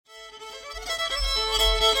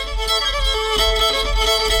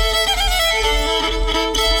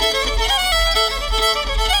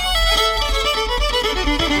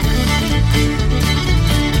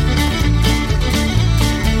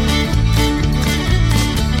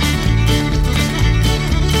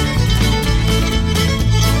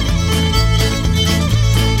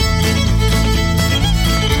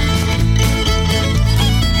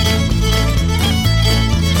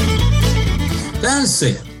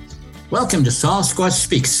Namaste. Welcome to Sol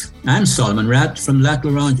Speaks. I'm Sol Ratt from Lac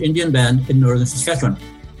La Ronge Indian Band in northern Saskatchewan.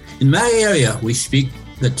 In my area, we speak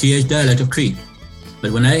the TH dialect of Cree.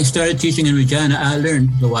 But when I started teaching in Regina, I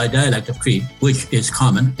learned the Y dialect of Cree, which is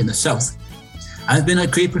common in the south. I've been a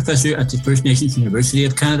Cree professor at the First Nations University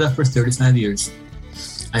of Canada for 35 years.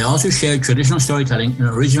 I also share traditional storytelling and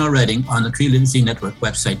original writing on the Cree Literacy Network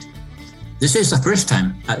website. This is the first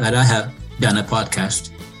time that I have done a podcast.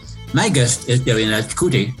 My guest is Darian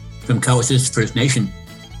Kuti from Cowessess First Nation.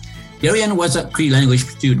 Darian was a Cree language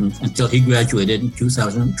student until he graduated in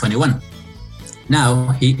 2021.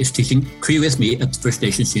 Now he is teaching Cree with me at the First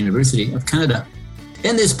Nations University of Canada.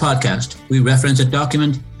 In this podcast, we reference a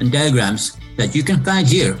document and diagrams that you can find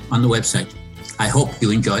here on the website. I hope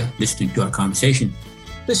you enjoy listening to our conversation.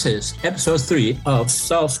 This is episode 3 of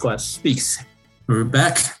Sol Speaks. We're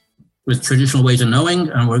back with Traditional Ways of Knowing,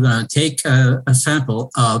 and we're going to take a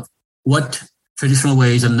sample of what Traditional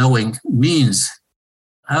Ways of Knowing means.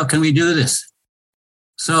 How can we do this?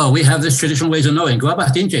 So we have this Traditional Ways of Knowing. Go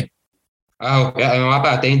about it. Oh, yeah, I'm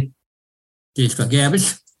about it. It's got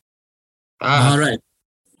garbage. All right.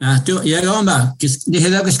 Yeah, go on back. The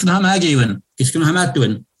head is going to have given. It's going to have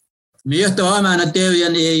doing. Me to a man at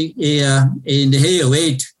Darian in the hair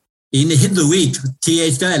weight, in the hit the wheat,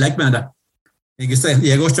 TH dialect matter. You say,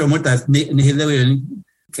 yeah, go to what that in the hill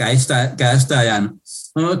gas Diane.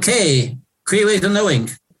 Okay, Cree Ways of Knowing.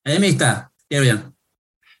 I make that, Darian.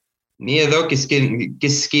 Near though, skip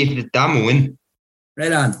damuin.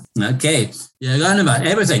 Right on. Okay, you're going about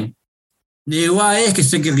everything. Near why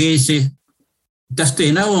is a just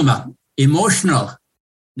to know emotional.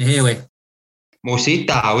 The hairway. Mosi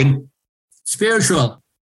Darwin. Spiritual.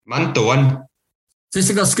 Mantoan.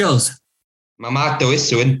 Physical skills. Mamato is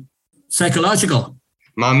soon. Psychological.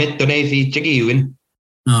 Mamito Navy Chigiwin.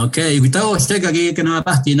 Okay, we don't stick a can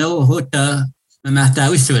about what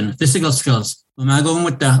Mamata is doing. Physical skills. Am I going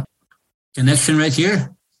with the connection right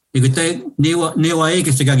here? You could take you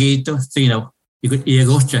could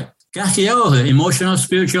go check. Emotional,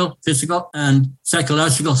 spiritual, physical, and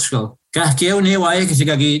psychological skill.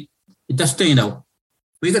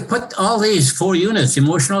 We could put all these 4 units,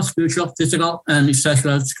 emotional, spiritual, physical, and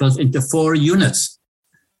psychological skills into 4 units.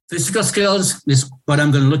 Physical skills is what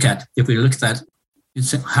I'm going to look at. If we look at that,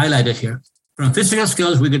 it's highlighted here. From physical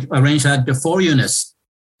skills, we could arrange that into 4 units.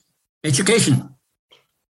 Education.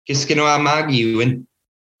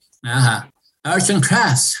 Arts and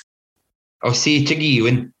crafts.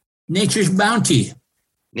 Nature's bounty.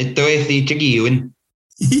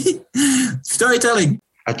 Storytelling.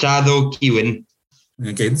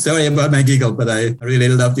 Okay, sorry about my giggle, but I really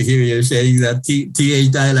love to hear you saying that TH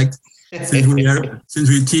dialect. Since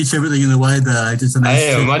we teach everything in the Y dialect, it's a nice. I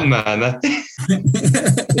am one man.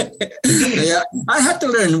 Yeah, I had to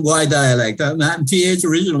learn Y dialect. I'm not TH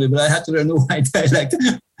originally, but I had to learn the Y dialect.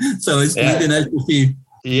 So it's really nice to see.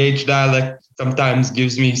 TH dialect sometimes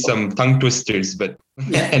gives me some tongue twisters, but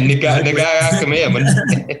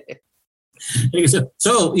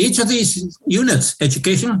So each of these units,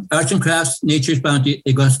 education, arts and crafts, nature's bounty,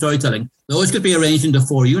 storytelling, those could be arranged into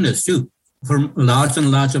 4 units too, for lots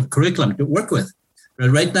and lots of curriculum to work with. But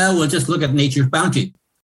right now, we'll just look at nature's bounty.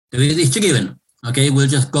 Okay, we'll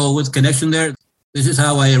just go with connection there. This is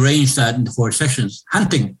how I arrange that into 4 sections.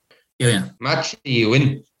 Hunting.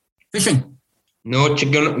 Fishing. No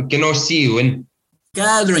chicken.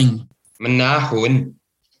 Gathering.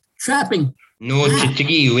 Trapping. No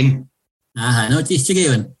chicken.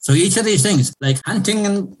 So each of these things, like hunting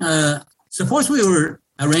and suppose we were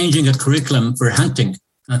arranging a curriculum for hunting,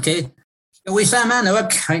 okay? We say, man,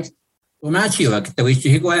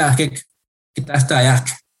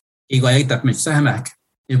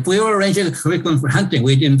 if we were arranging a curriculum for hunting,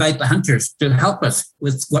 we'd invite the hunters to help us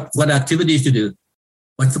with what activities to do,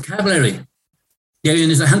 what vocabulary.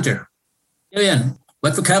 Darian is a hunter. Darian,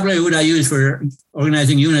 what vocabulary would I use for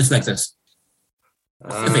organizing units like this?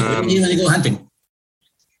 When you want to go hunting?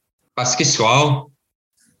 Basketball.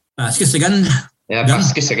 Basketball. Yeah,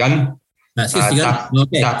 basketball.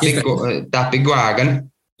 Okay. Tapiguagan.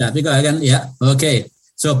 Yeah. Okay.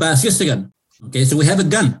 So basketball. Okay. So we have a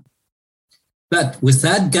gun. But with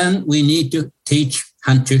that gun, we need to teach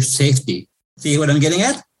hunter safety. See what I'm getting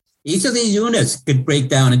at? Each of these units could break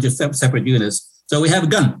down into separate units. So we have a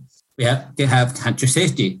gun. We have to have hunter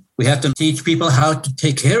safety. We have to teach people how to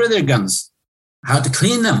take care of their guns. How to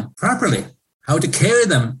clean them properly, how to carry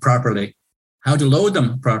them properly, how to load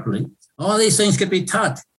them properly. All these things could be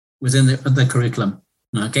taught within the curriculum,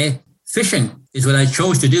 okay? Fishing is what I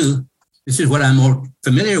chose to do. This is what I'm more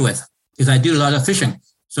familiar with because I do a lot of fishing.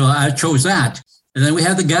 So I chose that. And then we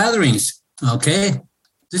have the gatherings, okay?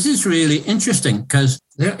 This is really interesting because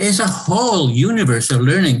there is a whole universe of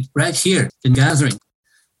learning right here in gathering.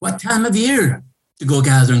 What time of year to go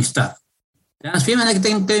gathering stuff? Right?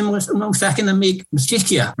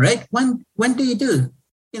 When do you do?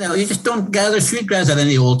 You just don't gather sweetgrass at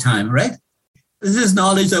any old time, right? This is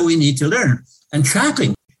knowledge that we need to learn. And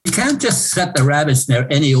tracking. You can't just set the rabbit snare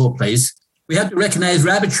any old place. We have to recognize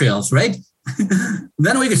rabbit trails, right?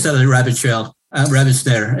 Then we can set a rabbit snare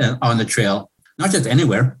on the trail, not just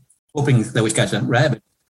anywhere, hoping that we catch a rabbit.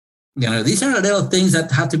 These are little things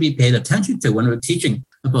that have to be paid attention to when we're teaching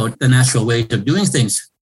about the natural ways of doing things.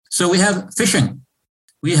 So we have fishing.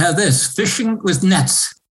 We have this, fishing with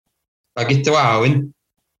nets.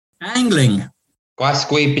 Angling.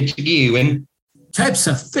 Types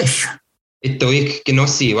of fish.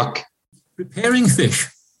 Preparing fish.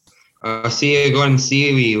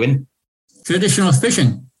 Traditional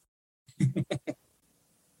fishing.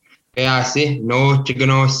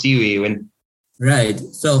 Right.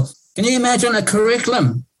 So can you imagine a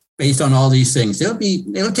curriculum based on all these things?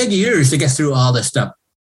 It'll take years to get through all this stuff.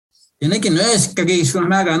 Take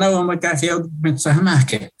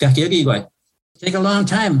a long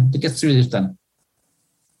time to get through this stuff.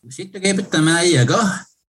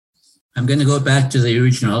 I'm going to go back to the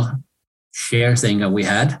original share thing that we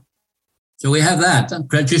had. So we have that,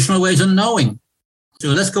 traditional ways of knowing. So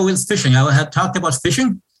let's go with fishing. I have talked about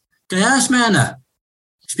fishing. Kayas mana.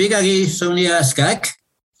 Speak agi Sonia Skak.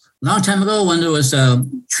 Long time ago when there was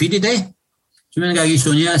Treaty Day. Agi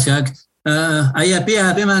Sonia Skak.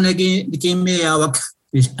 Ayapia Bimanagi Gimi Awak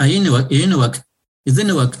is Inuak. Is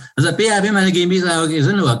Inuak. As a Pia Bimanagi Mizawak is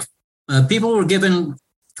Inuak. People were given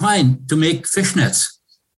twine to make fish nets.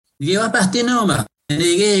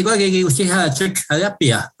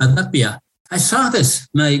 I saw this,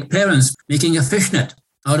 my parents making a fishnet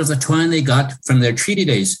out of the twine they got from their treaty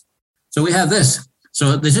days. So we have this.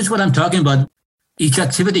 So this is what I'm talking about. Each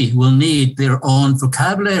activity will need their own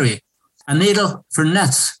vocabulary. A needle for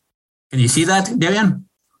nets. Can you see that, Darian?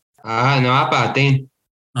 No, apa tin.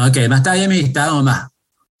 Okay, matayami taoma.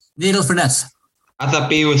 Needle for nets.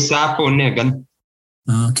 Atapi with sapo negan.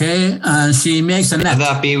 Okay, and she makes a net.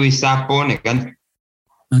 Atapi with sapo negan.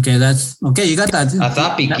 Okay, that's okay. You got that.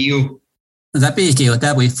 Atapi kiu. That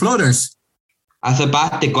way, floaters.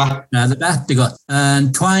 Asabatigwa.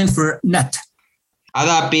 And twine for net.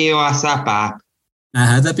 Atapi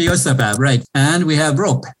wasapa. Right. And we have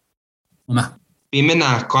rope.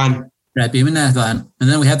 Biminakon. Right, biminakon. And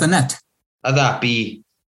then we have the net. Atapi.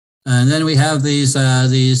 And then we have these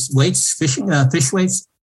weights, fish weights.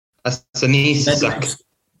 A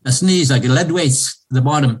sneeze, like lead weights at the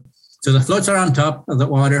bottom. So the floats are on top of the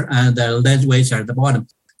water and the lead weights are at the bottom.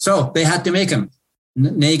 So they had to make them. So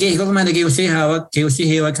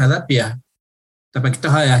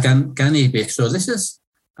this is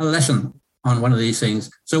a lesson on one of these things.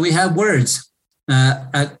 So we have words.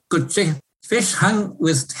 Fish hung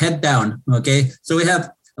with head down. Okay. So we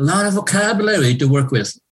have a lot of vocabulary to work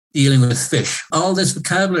with dealing with fish. All this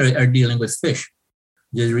vocabulary are dealing with fish.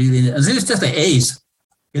 And this is just the A's.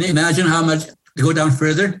 Can you imagine how much to go down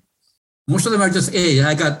further? Most of them are just A's.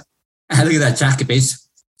 Look at that jackfish.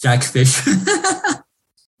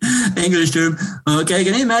 English term. Okay,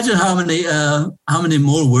 can you imagine how many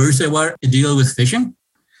more words there were to deal with fishing?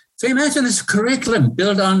 So imagine this curriculum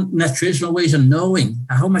built on traditional ways of knowing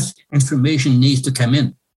how much information needs to come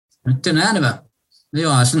in. And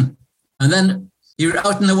then you're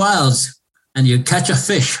out in the wilds and you catch a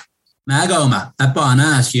fish. Magoma,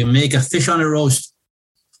 you make a fish on a roast.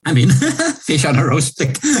 I mean, fish on a roast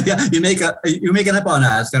stick. Yeah, you make an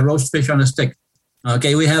apanas, a roast fish on a stick.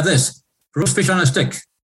 Okay, we have this roast fish on a stick.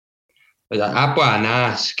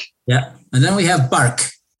 Yeah, and then we have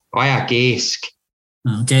bark.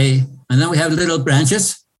 Okay, and then we have little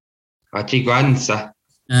branches.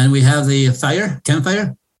 And we have the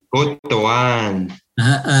campfire.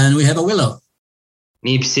 And we have a willow.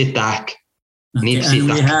 Okay, and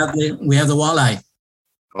we have the walleye.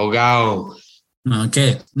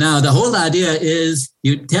 Okay. Now the whole idea is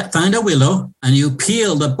you find a willow and you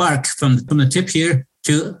peel the bark from the tip here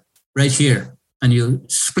to right here, and you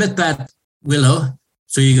split that willow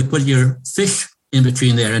so you can put your fish in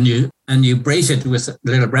between there, and you brace it with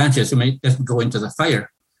little branches so it doesn't go into the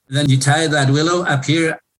fire. And then you tie that willow up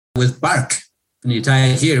here with bark, and you tie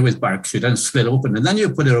it here with bark so it doesn't split open, and then you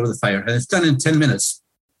put it over the fire, and it's done in 10 minutes.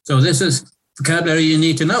 So this is vocabulary you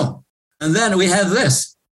need to know. And then we have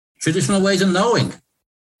this, traditional ways of knowing.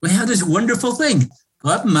 We have this wonderful thing.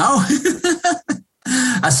 What now?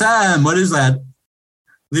 Assam, what is that?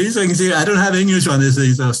 These things here, I don't have English on this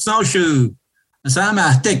thing. So snowshoe, Assam,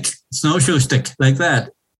 stick, snowshoe stick, like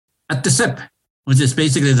that. At the sip, which is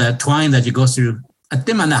basically the twine that you go through. A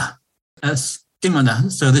timana. That's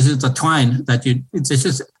timana. So this is the twine that it's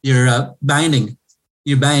just your binding.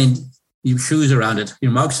 You bind your shoes around it,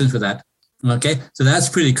 your moccasins with that. Okay, so that's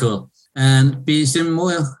pretty cool. And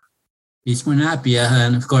Bismunapia,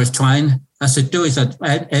 and of course twine. Asitu is the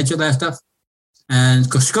edge of that stuff. And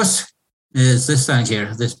kuskus is this thing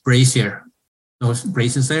here, this brace here. Those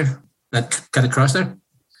braces there that cut across there.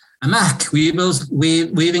 A mak,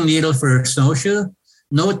 weaving needle for snowshoe.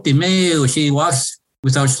 No timeu, she walks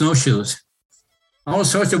without snowshoes. All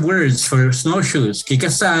sorts of words for snowshoes.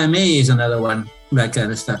 Kikasame is another one, that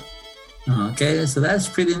kind of stuff. Okay, so that's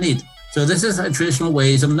pretty neat. So this is traditional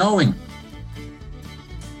ways of knowing.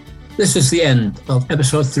 This is the end of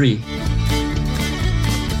episode 3.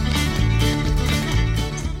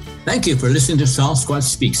 Thank you for listening to Sol Squatch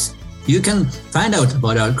Speaks. You can find out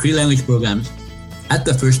about our Cree language programs at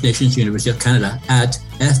the First Nations University of Canada at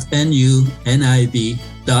fnuniv.ca.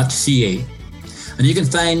 And you can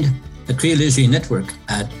find the Cree Literacy Network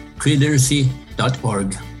at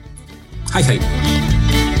creeliteracy.org. Hi.